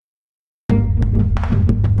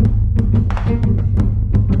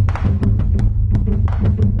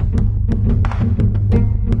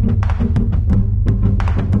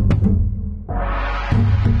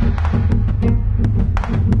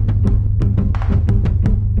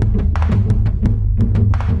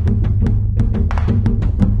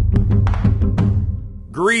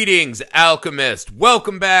Greetings, Alchemist.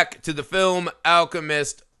 Welcome back to the Film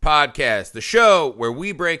Alchemist podcast, the show where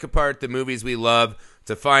we break apart the movies we love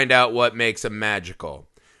to find out what makes them magical.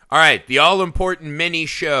 All right, the all-important mini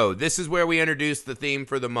show. This is where we introduce the theme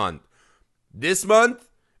for the month. This month,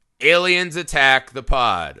 aliens attack the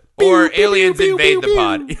pod. Or aliens invade the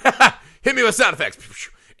pod. Hit me with sound effects.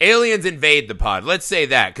 Aliens invade the pod. Let's say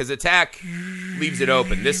that, because attack leaves it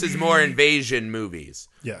open. This is more invasion movies.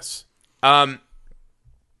 Yes.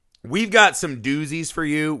 We've got some doozies for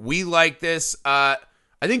you. We like this. I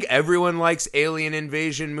think everyone likes alien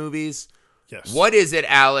invasion movies. Yes. What is it,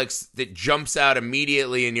 Alex, that jumps out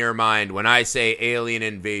immediately in your mind when I say alien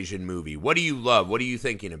invasion movie? What do you love? What are you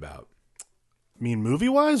thinking about? You mean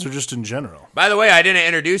movie-wise or just in general? By the way, I didn't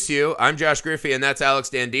introduce you. I'm Josh Griffey, and that's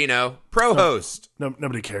Alex Dandino, pro-host. No,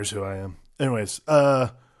 nobody cares who I am. Anyways,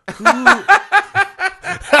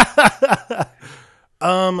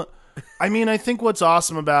 I mean, I think what's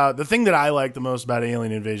awesome about the thing that I like the most about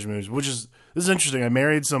alien invasion movies, this is interesting. I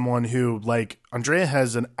married someone who, like, Andrea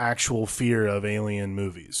has an actual fear of alien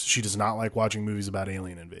movies. She does not like watching movies about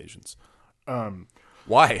alien invasions.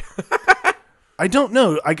 Why? I don't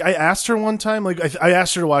know. I asked her one time, like, I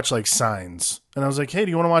asked her to watch, like, Signs. And I was like, hey,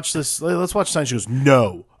 do you want to watch this? Let's watch Signs. She goes,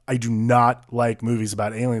 no, I do not like movies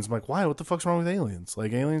about aliens. I'm like, why? What the fuck's wrong with aliens?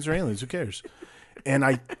 Like, aliens are aliens. Who cares? And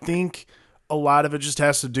I think a lot of it just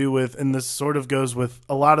has to do with, and this sort of goes with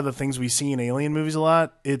a lot of the things we see in alien movies a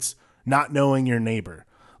lot, it's not knowing your neighbor.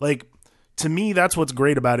 Like, to me, that's what's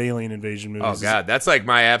great about alien invasion movies. Oh, God, that's like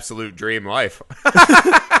my absolute dream life.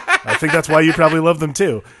 I think that's why you probably love them,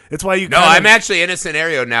 too. It's why you I'm actually in a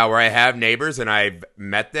scenario now where I have neighbors and I've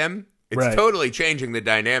met them. It's Right. totally changing the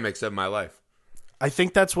dynamics of my life. I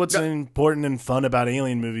think that's what's important and fun about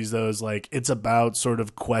alien movies, though, is, like, it's about sort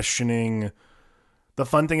of questioning. The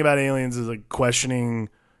fun thing about aliens is, like, questioning,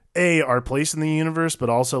 our place in the universe, but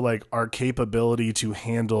also, like, our capability to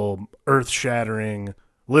handle earth-shattering,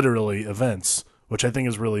 literally, events, which I think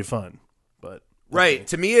is really fun. But Right.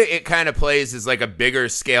 To me, it kind of plays as like a bigger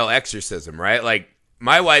scale exorcism, right? Like,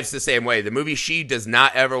 my wife's the same way. The movie she does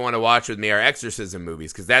not ever want to watch with me are exorcism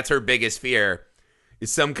movies, because that's her biggest fear,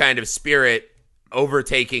 is some kind of spirit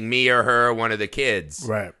overtaking me or her or one of the kids.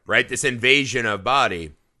 Right? This invasion of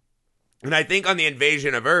body. And I think on the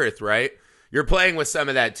invasion of Earth, right, you're playing with some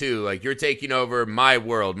of that too. Like, you're taking over my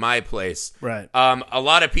world, my place. Right. A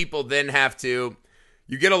lot of people then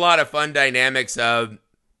you get a lot of fun dynamics of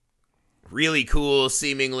really cool,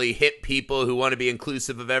 seemingly hip people who want to be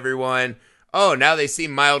inclusive of everyone. Oh, now they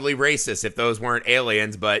seem mildly racist if those weren't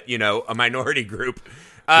aliens, but, a minority group.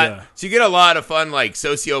 So you get a lot of fun, like,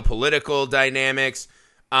 socio-political dynamics,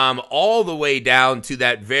 all the way down to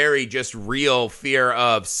that very just real fear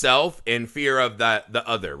of self and fear of the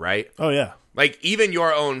other, right? Oh, yeah. Like, even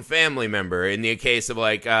your own family member, in the case of,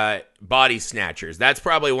 like, body snatchers, that's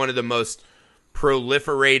probably one of the most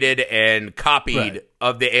proliferated and copied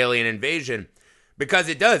of the alien invasion, because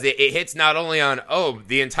it hits not only on,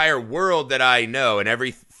 the entire world that I know and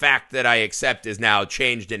every fact that I accept is now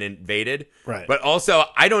changed and invaded, right? But also,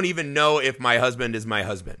 I don't even know if my husband is my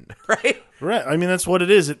husband, right? Right. I mean, that's what it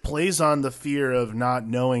is. It plays on the fear of not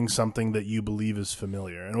knowing something that you believe is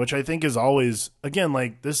familiar, and which I think is always, again,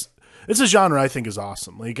 like this. It's a genre I think is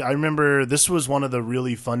awesome. Like, I remember this was one of the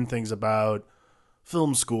really fun things about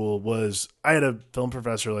film school was I had a film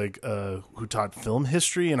professor who taught film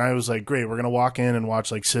history, and I was like, great, we're gonna walk in and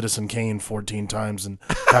watch like Citizen Kane 14 times and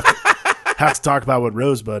have to talk about what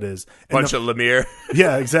Rosebud is. Bunch of Lemire.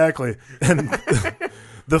 Yeah, exactly. And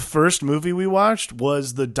the first movie we watched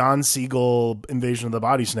was the Don Siegel Invasion of the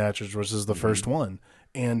Body Snatchers, which is the first one.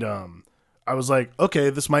 And I was like,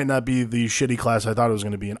 okay, this might not be the shitty class I thought it was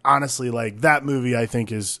going to be. And honestly, like, that movie I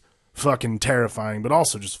think is fucking terrifying, but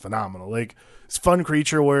also just phenomenal. Like, it's fun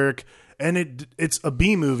creature work, and it's a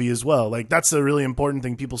B movie as well. Like, that's a really important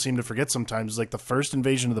thing people seem to forget sometimes. Like, the first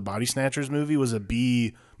Invasion of the Body Snatchers movie was a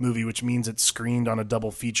B movie, which means it's screened on a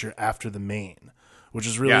double feature after the main, which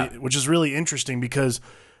is really interesting because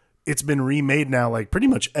it's been remade now like pretty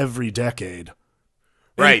much every decade.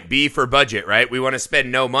 Right, B for budget, right? We want to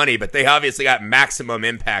spend no money, but they obviously got maximum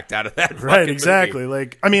impact out of that. Right, exactly. Movie.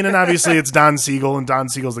 Like, I mean, and obviously it's Don Siegel, and Don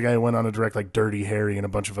Siegel's the guy who went on to direct like Dirty Harry and a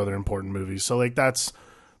bunch of other important movies. So like that's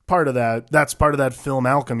part of that. That's part of that film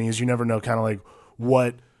alchemy, is you never know kind of like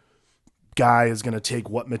what guy is going to take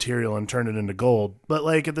what material and turn it into gold. But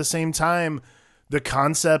like at the same time, the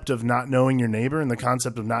concept of not knowing your neighbor and the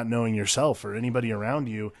concept of not knowing yourself or anybody around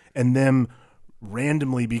you, and them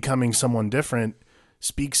randomly becoming someone different,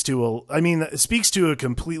 speaks to a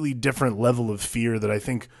completely different level of fear that I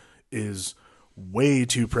think is way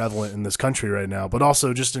too prevalent in this country right now, but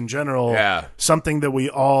also just in general, Yeah. something that we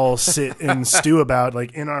all sit and stew about,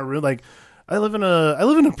 like in our room. Like I live in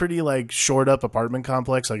a pretty like shored up apartment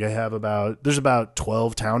complex. Like there's about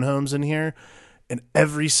 12 townhomes in here. And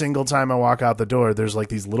every single time I walk out the door, there's like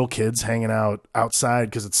these little kids hanging out outside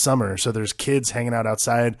because it's summer. So there's kids hanging out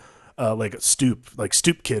outside, like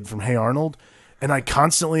Stoop Kid from Hey Arnold. And I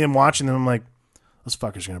constantly am watching them. I'm like, those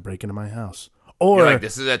fuckers are going to break into my house. Or You're like,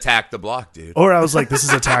 this is Attack the Block, dude. Or I was like, this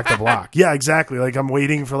is Attack the Block. Yeah, exactly. Like I'm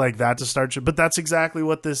waiting for like that to start. But that's exactly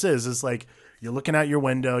what this is. It's like you're looking out your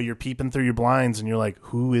window, you're peeping through your blinds, and you're like,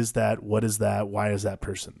 who is that? What is that? Why is that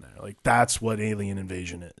person there? Like that's what Alien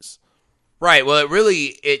Invasion is. Right. Well,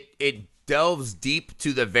 it delves deep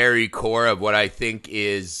to the very core of what I think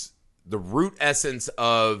is the root essence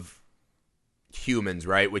of humans,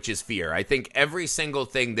 right? Which is fear. I think every single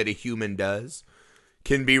thing that a human does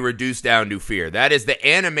can be reduced down to fear. That is the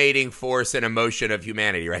animating force and emotion of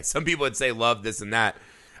humanity, right? Some people would say love this and that.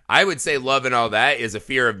 I would say love and all that is a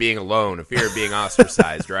fear of being alone, a fear of being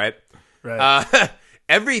ostracized, right? Right.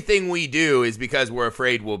 Everything we do is because we're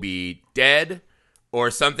afraid we'll be dead, or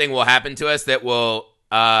something will happen to us that will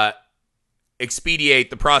expedite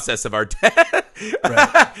the process of our death.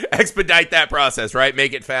 Right. Expedite that process, right?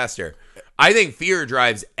 Make it faster. I think fear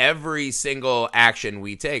drives every single action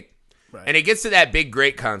we take. Right. And it gets to that big,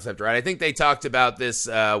 great concept, right? I think they talked about this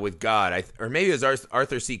with God. Or maybe it was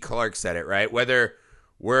Arthur C. Clarke said it, right? Whether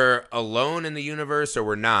we're alone in the universe or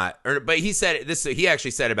we're not. But he said this. He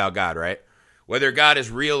actually said about God, right? Whether God is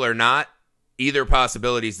real or not, either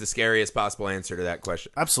possibility is the scariest possible answer to that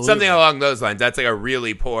question. Absolutely. Something along those lines. That's like a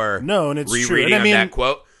really poor and it's rereading true. of that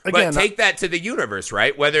quote. Again, but take that to the universe,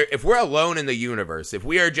 right? If we're alone in the universe, if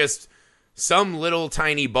we are just some little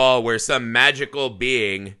tiny ball where some magical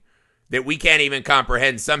being that we can't even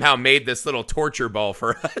comprehend somehow made this little torture ball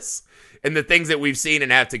for us and the things that we've seen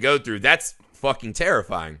and have to go through, that's fucking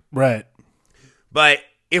terrifying. Right. But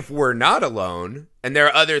if we're not alone and there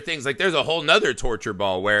are other things, like there's a whole nother torture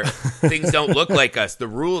ball where things don't look like us, the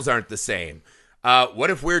rules aren't the same. What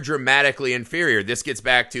if we're dramatically inferior? This gets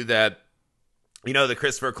back to the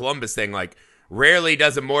Christopher Columbus thing. Like, rarely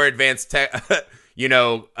does a more advanced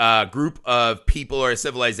group of people or a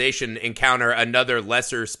civilization encounter another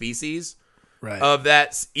lesser species of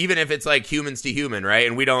that, even if it's like humans to human, right?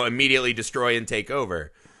 And we don't immediately destroy and take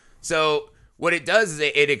over. So what it does is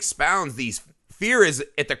it expounds these. Fear is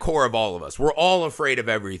at the core of all of us. We're all afraid of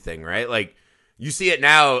everything, right? Like, you see it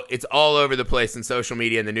now, it's all over the place in social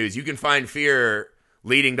media and the news. You can find fear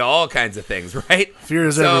leading to all kinds of things, right? Fear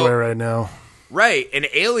is everywhere right now. Right, and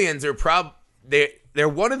aliens are they're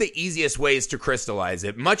one of the easiest ways to crystallize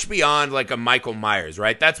it, much beyond like a Michael Myers,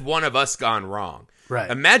 right? That's one of us gone wrong. Right.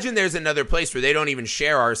 Imagine there's another place where they don't even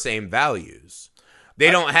share our same values. They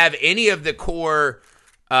don't have any of the core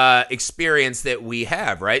experience that we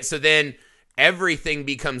have, right? So then everything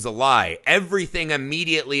becomes a lie. Everything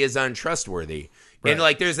immediately is untrustworthy. Right. And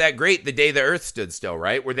like there's that great The Day the Earth Stood Still,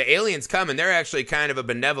 right? Where the aliens come and they're actually kind of a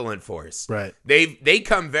benevolent force. Right. They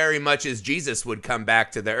come very much as Jesus would come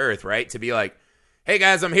back to the earth, right? To be like, hey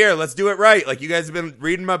guys, I'm here. Let's do it right. Like, you guys have been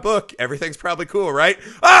reading my book. Everything's probably cool, right?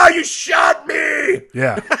 Oh, you shot me!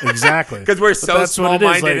 Yeah, exactly. Because we're so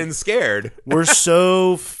small-minded and scared. We're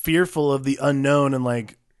so fearful of the unknown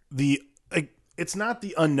and it's not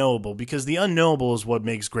the unknowable, because the unknowable is what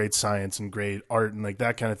makes great science and great art and like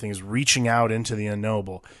that kind of thing, is reaching out into the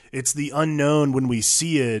unknowable. It's the unknown when we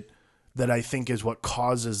see it that I think is what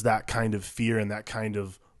causes that kind of fear and that kind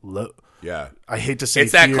of Yeah. I hate to say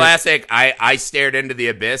it's that classic, I stared into the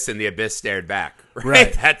abyss and the abyss stared back.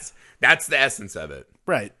 Right? That's the essence of it.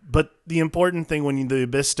 Right. But the important thing when the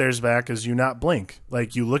abyss stares back is you not blink.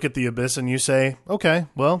 Like, you look at the abyss and you say, okay,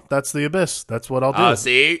 well, that's the abyss. That's what I'll do.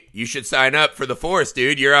 See, you should sign up for the Force,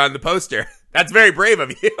 dude. You're on the poster. That's very brave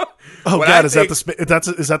of you. Oh, God, is that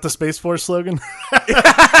the Space Force slogan?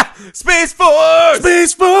 Space Force!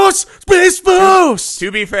 Space Force! Space Force!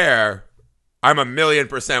 To be fair, I'm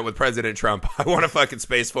 1,000,000% with President Trump. I want a fucking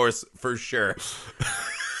Space Force for sure.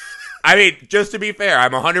 I mean, just to be fair,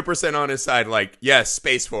 I'm 100% on his side. Like, yes,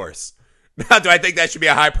 Space Force. Now, do I think that should be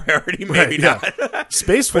a high priority? Maybe not. Yeah.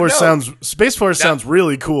 Space Force sounds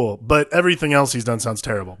really cool, but everything else he's done sounds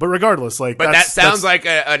terrible. But regardless, that sounds like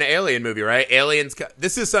an alien movie, right? Aliens.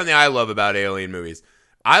 This is something I love about alien movies.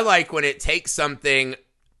 I like when it takes something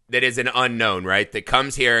that is an unknown, right? That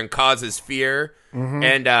comes here and causes fear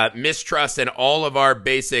and mistrust in all of our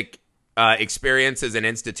basic experiences and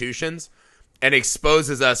institutions, and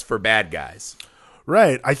exposes us for bad guys.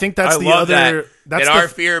 Right. I think our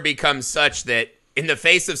fear becomes such that in the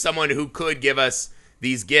face of someone who could give us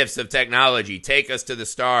these gifts of technology, take us to the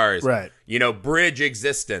stars, Right. Bridge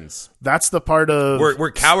existence. That's the part of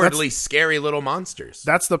We're cowardly, scary little monsters.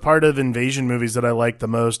 That's the part of invasion movies that I like the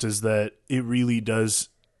most, is that it really does.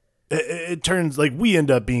 It turns, like, we end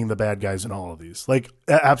up being the bad guys in all of these. Like,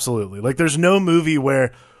 absolutely. Like, there's no movie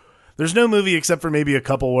except for maybe a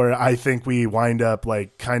couple where I think we wind up,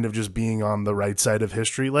 like, kind of just being on the right side of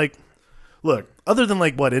history. Like, look, other than,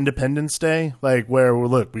 like, Independence Day, like, where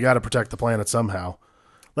we got to protect the planet somehow.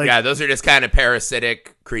 Like, yeah, those are just kind of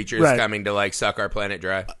parasitic creatures Right. coming to, like, suck our planet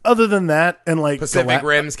dry. other than that, and, like, Pacific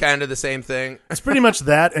Rim's kind of the same thing. it's pretty much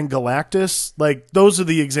that and Galactus. Like, those are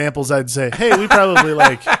the examples I'd say, hey, we probably,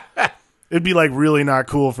 like, it'd be, like, really not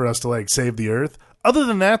cool for us to, like, save the Earth. Other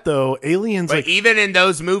than that, though, aliens, But like, even in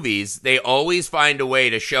those movies, they always find a way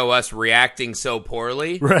to show us reacting so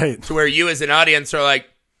poorly right. to where you as an audience are like,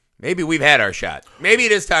 maybe we've had our shot. Maybe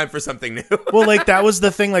it is time for something new. Well, like, that was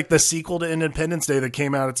the thing, like, the sequel to Independence Day that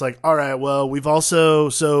came out. It's like, all right, well,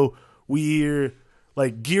 we're,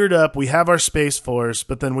 like, geared up. We have our Space Force,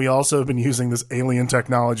 but then we also have been using this alien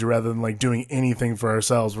technology rather than, like, doing anything for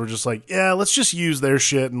ourselves. We're just like, yeah, let's just use their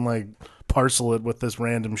shit and, like, parcel it with this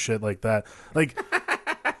random shit like that. Like,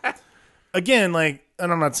 again, like,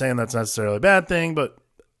 and I'm not saying that's necessarily a bad thing, but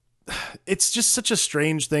it's just such a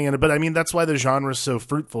strange thing. But I mean, that's why the genre is so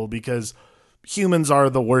fruitful, because humans are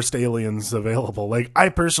the worst aliens available. Like, I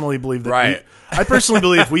personally believe that. Right. I personally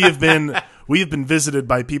believe we have been visited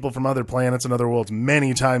by people from other planets and other worlds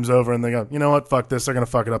many times over, and they go, you know what, fuck this, they're gonna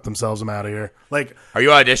fuck it up themselves. I'm out of here. Like, Are you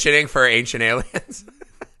auditioning for Ancient Aliens?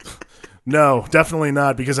 no, definitely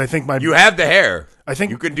not, because I think You have the hair. I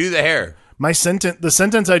think You could do the hair. the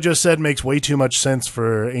sentence I just said makes way too much sense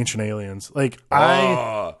for Ancient Aliens. Like,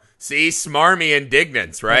 See, smarmy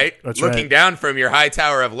indignance, right? That's Looking right. down from your high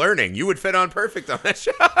tower of learning. You would fit on perfect on that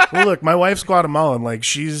show. well, look, my wife's Guatemalan. Like,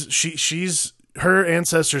 she's her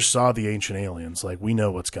ancestors saw the Ancient Aliens. Like, we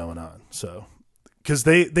know what's going on. So, because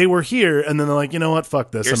they were here, and then they're like, you know what,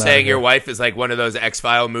 fuck this. You're I'm outta saying here. your wife is like one of those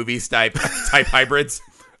X-File movies type hybrids?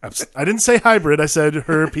 I didn't say hybrid. I said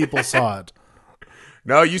her people saw it.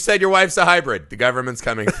 No, you said your wife's a hybrid. The government's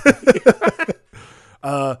coming.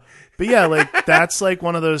 But yeah, like, that's like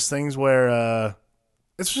one of those things where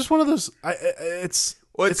it's just one of those. It's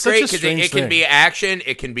It's such great a because strange it can thing. be action,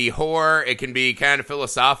 it can be horror, it can be kind of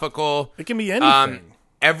philosophical. It can be anything.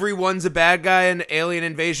 Everyone's a bad guy in alien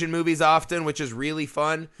invasion movies often, which is really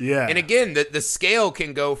fun. Yeah. And again, the scale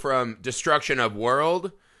can go from destruction of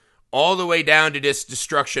world all the way down to just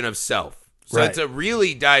destruction of self. So Right. it's a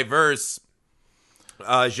really diverse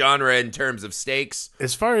genre in terms of stakes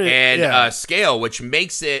As far as and scale, which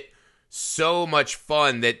makes it so much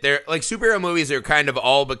fun that they're like superhero movies are kind of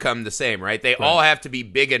all become the same, right? They all have to be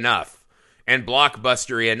big enough and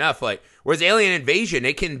blockbustery enough. Like, whereas Alien Invasion,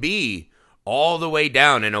 it can be all the way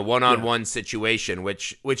down in a one-on-one situation,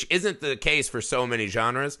 which isn't the case for so many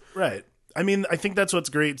genres. right. I mean, I think that's what's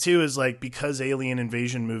great too, is like, because alien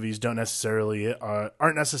invasion movies aren't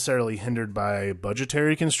necessarily hindered by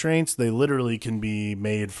budgetary constraints. They literally can be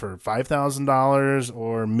made for $5,000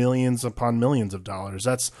 or millions upon millions of dollars.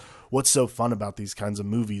 That's what's so fun about these kinds of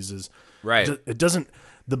movies, is Right. it doesn't.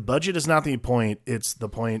 The budget is not the point. The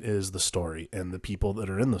point is the story and the people that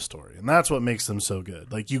are in the story, and that's what makes them so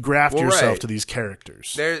good. Like, you graft yourself right. to these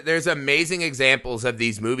characters. There's amazing examples of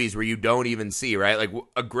these movies where you don't even see, right? Like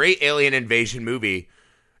a great alien invasion movie.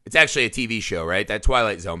 It's actually a TV show, right? That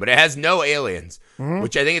Twilight Zone, but it has no aliens,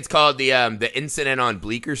 which I think it's called the Incident on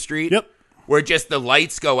Bleecker Street. Yep. Where just the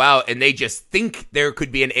lights go out and they just think there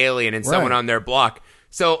could be an alien and someone Right. on their block.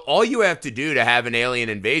 So all you have to do to have an alien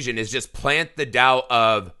invasion is just plant the doubt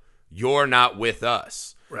of you're not with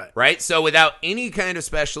us. Right. Right? So without any kind of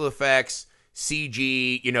special effects,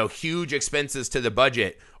 CG, huge expenses to the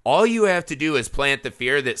budget, all you have to do is plant the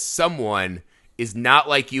fear that someone is not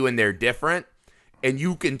like you and they're different, and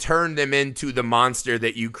you can turn them into the monster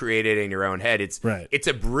that you created in your own head. It's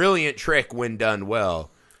a brilliant trick when done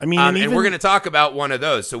well. I mean, and we're going to talk about one of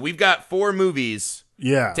those. So we've got 4 movies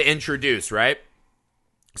yeah. to introduce, right?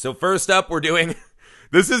 So first up, we're doing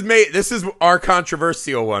this is our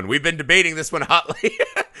controversial one. We've been debating this one hotly.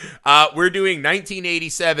 We're doing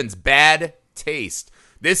 1987's Bad Taste.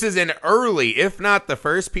 This is an early, if not the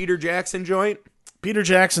first, Peter Jackson joint. Peter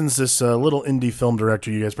Jackson's this little indie film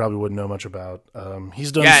director you guys probably wouldn't know much about.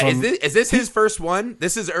 He's done Yeah, is this his first one?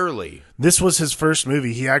 This is early. This was his first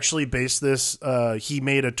movie. He actually based this. He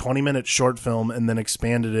made a 20-minute short film and then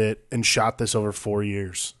expanded it and shot this over 4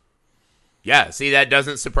 years. Yeah, see, that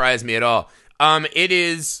doesn't surprise me at all. It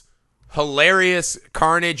is hilarious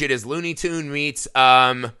carnage. It is Looney Tune meets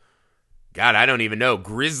God, I don't even know,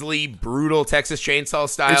 grisly, brutal Texas Chainsaw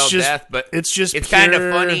style death, but it's kind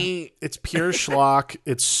of funny. It's pure schlock.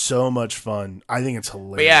 It's so much fun. I think it's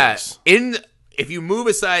hilarious. But yeah, if you move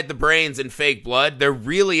aside the brains and fake blood, there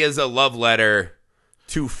really is a love letter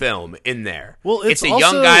to film in there. Well, it's a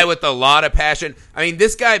young guy with a lot of passion. I mean,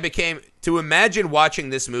 this guy to imagine watching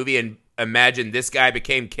this movie and imagine this guy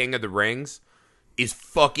became King of the Rings is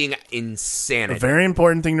fucking insanity. A very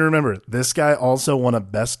important thing to remember. This guy also won a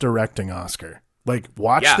Best Directing Oscar. Like,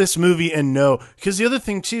 watch this movie and know. Because the other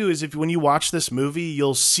thing, too, is when you watch this movie,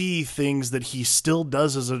 you'll see things that he still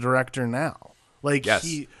does as a director now. Like,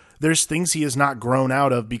 there's things he has not grown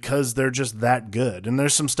out of because they're just that good. And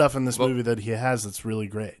there's some stuff in this movie that he has that's really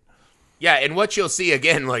great. Yeah, and what you'll see,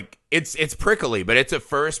 again, like, it's prickly, but it's a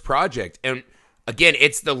first project. And again,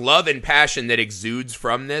 it's the love and passion that exudes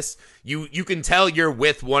from this. You can tell you're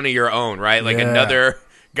with one of your own, right? Like another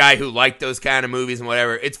guy who liked those kind of movies and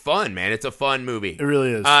whatever. It's fun, man. It's a fun movie. It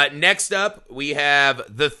really is. Next up, we have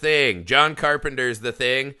The Thing. John Carpenter's The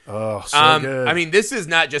Thing. Oh, so good. I mean, this is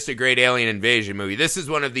not just a great alien invasion movie. This is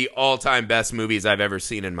one of the all-time best movies I've ever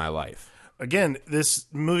seen in my life. Again, this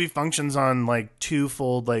movie functions on like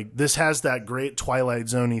twofold. Like, this has that great Twilight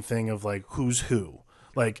Zone-y thing of like who's who.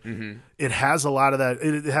 Like, it has a lot of that.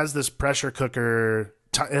 It has this pressure cooker.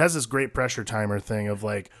 It has this great pressure timer thing of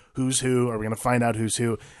like who's who. Are we going to find out who's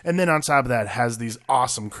who? And then on top of that, has these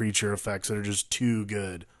awesome creature effects that are just too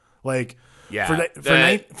good. Like, for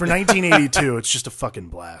 1982, it's just a fucking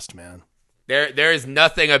blast, man. There is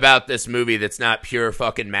nothing about this movie that's not pure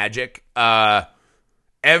fucking magic.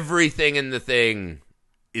 Everything in The Thing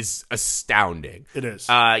is astounding. It is.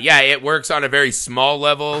 It works on a very small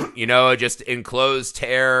level, just enclosed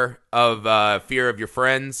terror of fear of your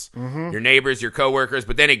friends, your neighbors, your coworkers,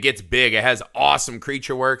 but then it gets big. It has awesome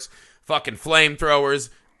creature works, fucking flamethrowers,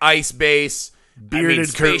 ice base,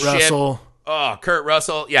 bearded Kurt Russell. Oh, Kurt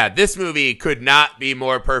Russell. Yeah, this movie could not be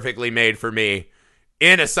more perfectly made for me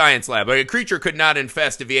in a science lab. Like, a creature could not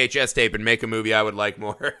infest a VHS tape and make a movie I would like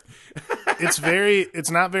more. It's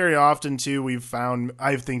not very often too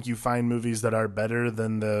I think you find movies that are better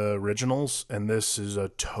than the originals, and this is a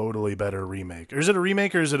totally better remake. Or is it a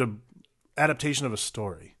remake, or is it a adaptation of a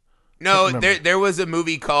story? No, there was a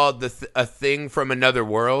movie called A Thing from Another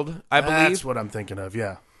World, I believe. That's what I'm thinking of,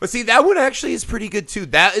 yeah. But see, that one actually is pretty good too.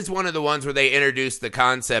 That is one of the ones where they introduced the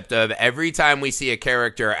concept of every time we see a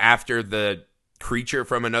character after the creature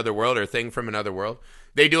from another world or thing from another world,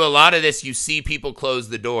 they do a lot of this. You see people close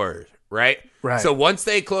the door, right? Right. So once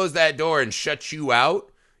they close that door and shut you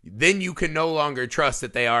out, then you can no longer trust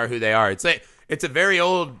that they are who they are. It's a very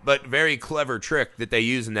old but very clever trick that they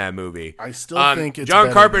use in that movie. I still think it's John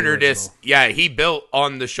better Carpenter. than the original. He built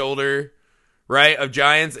on the shoulder, right, of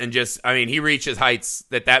giants, and he reached heights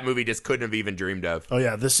that movie just couldn't have even dreamed of. Oh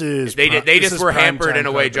yeah, they just were hampered in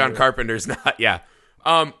a way John Carpenter's not. Yeah.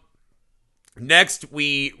 Next,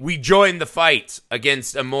 we join the fight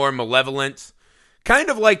against a more malevolent, kind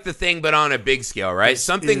of like The Thing, but on a big scale, right?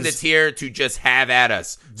 Something that's here to just have at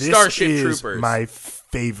us. Starship Troopers. This is my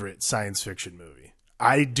favorite science fiction movie.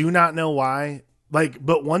 I do not know why.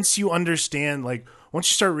 But once you understand, once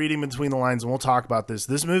you start reading between the lines, and we'll talk about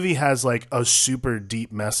this movie has a super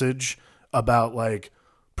deep message about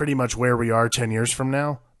pretty much where we are 10 years from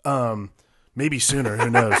now. Maybe sooner, who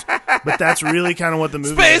knows? But that's really kind of what the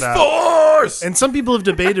movie is about. Space Force! And some people have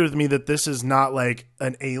debated with me that this is not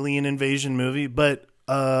an alien invasion movie, but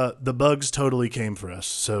the bugs totally came for us.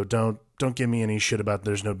 So don't give me any shit about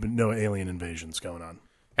there's no alien invasions going on.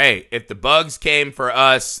 Hey, if the bugs came for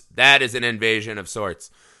us, that is an invasion of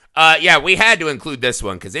sorts. We had to include this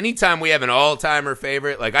one because anytime we have an all-timer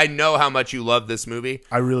favorite, I know how much you love this movie.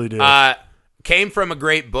 I really do. Came from a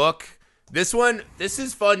great book. This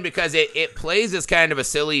is fun because it plays as kind of a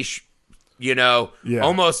silly,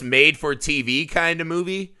 almost made-for-TV kind of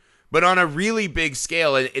movie, but on a really big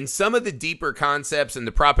scale. And some of the deeper concepts and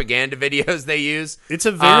the propaganda videos they use. It's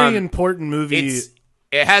a very important movie.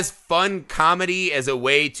 It has fun comedy as a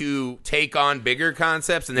way to take on bigger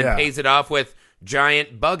concepts and then pays it off with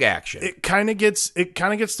giant bug action. It kind of gets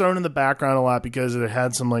thrown in the background a lot because it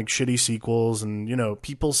had some shitty sequels, and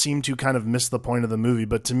people seem to kind of miss the point of the movie.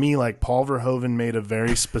 But to me, Paul Verhoeven made a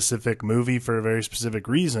very specific movie for a very specific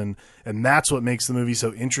reason, and that's what makes the movie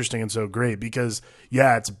so interesting and so great. Because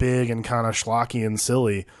it's big and kind of schlocky and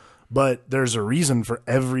silly, but there's a reason for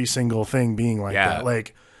every single thing being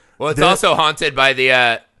that. It's also haunted by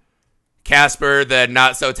the Casper, the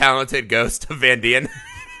not so talented ghost of Van Dien.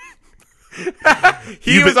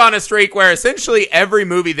 He was on a streak where essentially every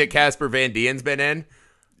movie that Casper Van Dien's been in,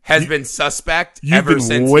 has been suspect You've ever been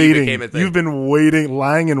since waiting. he became a thing. You've been waiting,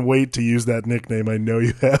 lying in wait to use that nickname. I know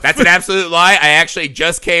you have. That's an absolute lie. I actually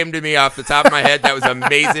just came to me off the top of my head. That was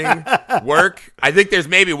amazing work. I think there's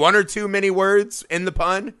maybe one or two many words in the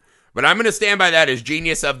pun, but I'm going to stand by that as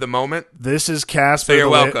genius of the moment. This is Casper. So you're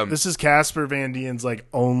welcome. This is Casper Van Dien's like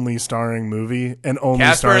only starring movie and only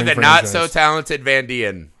Casper, starring the franchise. not so talented Van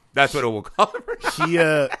Dien. That's what we'll call him. He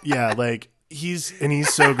yeah, like he's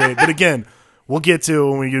so great. But again, we'll get to it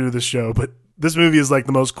when we get to the show, but this movie is like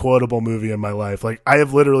the most quotable movie in my life. Like I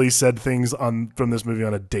have literally said things from this movie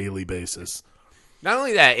on a daily basis. Not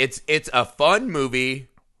only that, it's a fun movie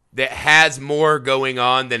that has more going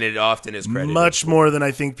on than it often is credited. Much more than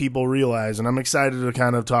I think people realize, and I'm excited to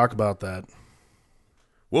kind of talk about that.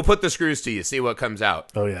 We'll put the screws to you, see what comes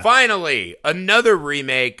out. Oh, yeah. Finally, another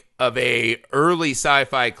remake of a early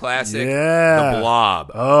sci-fi classic, Yeah. The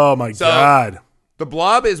Blob. Oh my God. The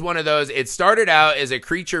Blob is one of those. It started out as a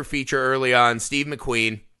creature feature early on. Steve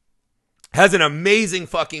McQueen has an amazing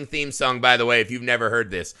fucking theme song, by the way, if you've never heard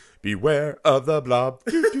this. Beware of the blob.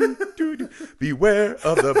 Doo, doo, doo, doo. Beware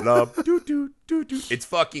of the blob. Doo, doo, doo, doo. It's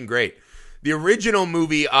fucking great. The original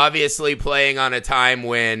movie obviously playing on a time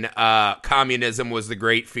when communism was the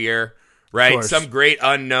great fear, right? Some great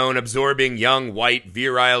unknown absorbing young, white,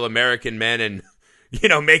 virile American men and,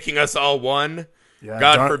 making us all one. Yeah,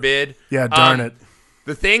 God forbid. Yeah, darn it.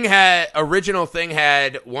 The original thing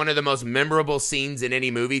had one of the most memorable scenes in any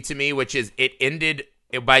movie to me, which is it ended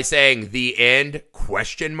by saying "the end?" ?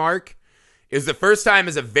 It was the first time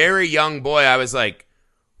as a very young boy I was like,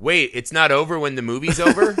 wait, it's not over when the movie's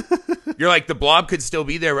over? You're like, the blob could still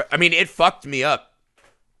be there. I mean, it fucked me up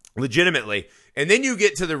legitimately. And then you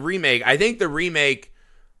get to the remake. I think the remake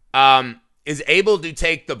is able to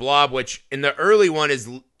take the blob, which in the early one is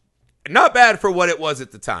not bad for what it was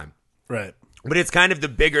at the time. Right. But it's kind of the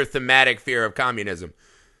bigger thematic fear of communism.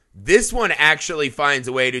 This one actually finds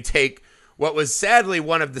a way to take what was sadly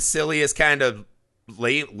one of the silliest kind of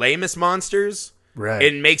lamest monsters, right,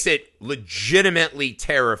 and makes it legitimately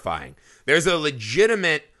terrifying. There's a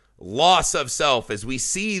legitimate loss of self as we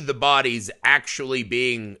see the bodies actually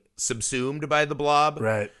being subsumed by the blob.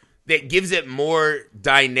 Right. That gives it more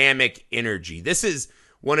dynamic energy. This is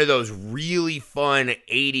one of those really fun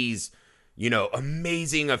 80s,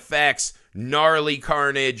 amazing effects, gnarly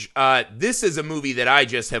carnage. This is a movie that I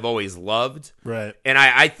just have always loved. Right. And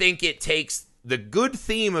I think it takes the good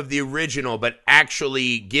theme of the original, but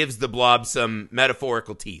actually gives the blob some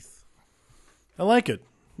metaphorical teeth. I like it.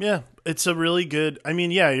 Yeah. It's a really good,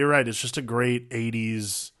 yeah, you're right. It's just a great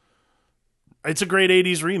 80s. It's a great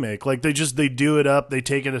 80s remake. Like they do it up, they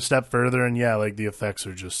take it a step further, and yeah, like the effects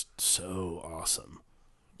are just so awesome.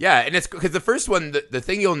 Yeah, and it's because the first one, the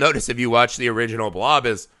thing you'll notice if you watch the original Blob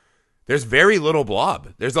is there's very little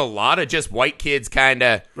blob. There's a lot of just white kids kind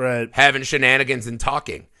of having shenanigans and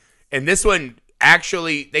talking. And this one,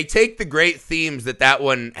 actually, they take the great themes that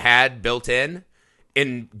one had built in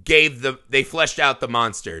and they fleshed out the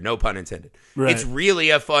monster, no pun intended. Right. It's really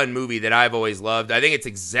a fun movie that I've always loved. I think it's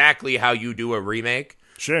exactly how you do a remake.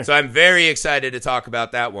 Sure. So I'm very excited to talk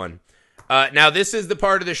about that one. Now, this is the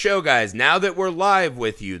part of the show, guys. Now that we're live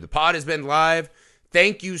with you, the pod has been live.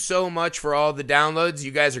 Thank you so much for all the downloads.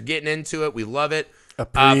 You guys are getting into it. We love it.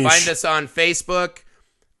 Find us on Facebook.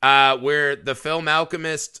 We're the Film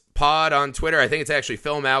Alchemist Pod on Twitter. I think it's actually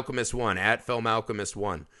Film Alchemist 1, at Film Alchemist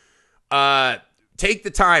 1. Take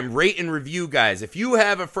the time, rate and review, guys. If you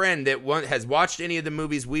have a friend that has watched any of the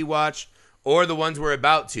movies we watched or the ones we're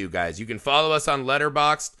about to, guys, you can follow us on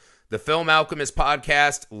Letterboxd. The Film Alchemist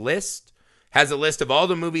Podcast list has a list of all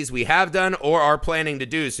the movies we have done or are planning to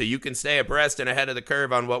do, so you can stay abreast and ahead of the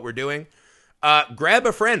curve on what we're doing. Grab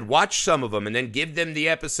a friend, watch some of them, and then give them the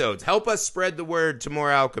episodes. Help us spread the word to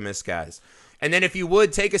more alchemists, guys. And then if you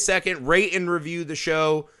would, take a second, rate and review the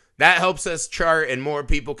show. That helps us chart and more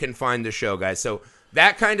people can find the show, guys. So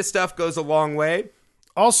that kind of stuff goes a long way.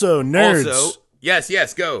 Also, nerds.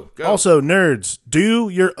 Yes, go. Also, nerds, do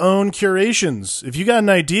your own curations. If you got an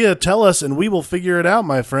idea, tell us and we will figure it out,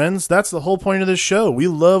 my friends. That's the whole point of this show. We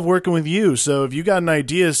love working with you. So if you got an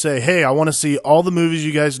idea, say, hey, I want to see all the movies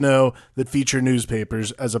you guys know that feature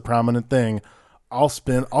newspapers as a prominent thing. I'll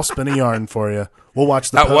spin a yarn for you. We'll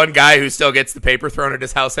watch the one guy who still gets the paper thrown at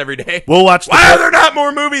his house every day. We'll watch. Why are there not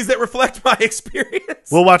more movies that reflect my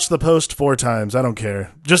experience? We'll watch the Post 4 times. I don't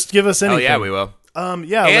care. Just give us anything. Oh yeah, we will.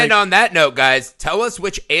 Yeah. And on that note, guys, tell us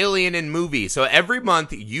which alien in movie. So every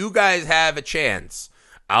month, you guys have a chance.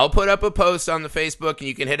 I'll put up a post on the Facebook, and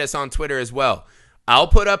you can hit us on Twitter as well. I'll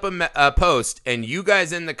put up a post, and you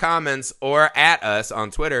guys in the comments or at us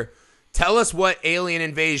on Twitter, Tell us what alien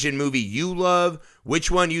invasion movie you love,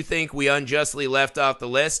 which one you think we unjustly left off the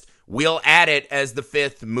list. We'll add it as the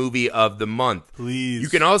 5th movie of the month. Please. You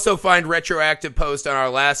can also find retroactive posts on our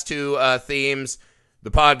last 2 themes,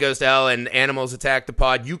 The Pod Goes to Hell and Animals Attack the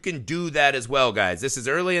Pod. You can do that as well, guys. This is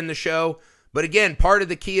early in the show, but again, part of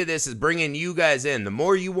the key of this is bringing you guys in. The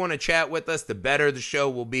more you want to chat with us, the better the show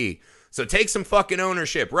will be. So take some fucking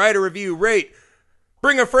ownership. Write a review, rate,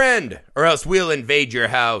 bring a friend, or else we'll invade your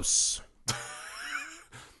house.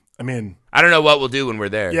 I mean, I don't know what we'll do when we're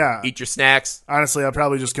there. Yeah. Eat your snacks. Honestly, I'll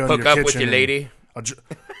probably just go into Hook your up kitchen. with your lady.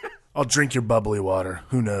 I'll drink your bubbly water.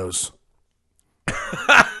 Who knows?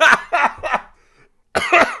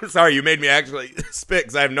 Sorry, you made me actually spit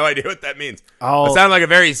because I have no idea what that means. I'll- It sounded like a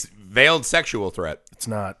very veiled sexual threat. It's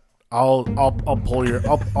not. I'll pour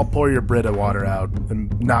your Brita water out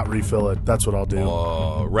and not refill it. That's what I'll do.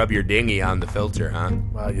 Oh, rub your dinghy on the filter, huh?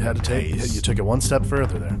 Wow, you had to take you took it one step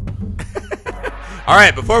further there. All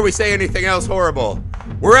right, before we say anything else horrible,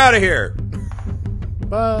 we're out of here.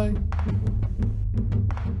 Bye.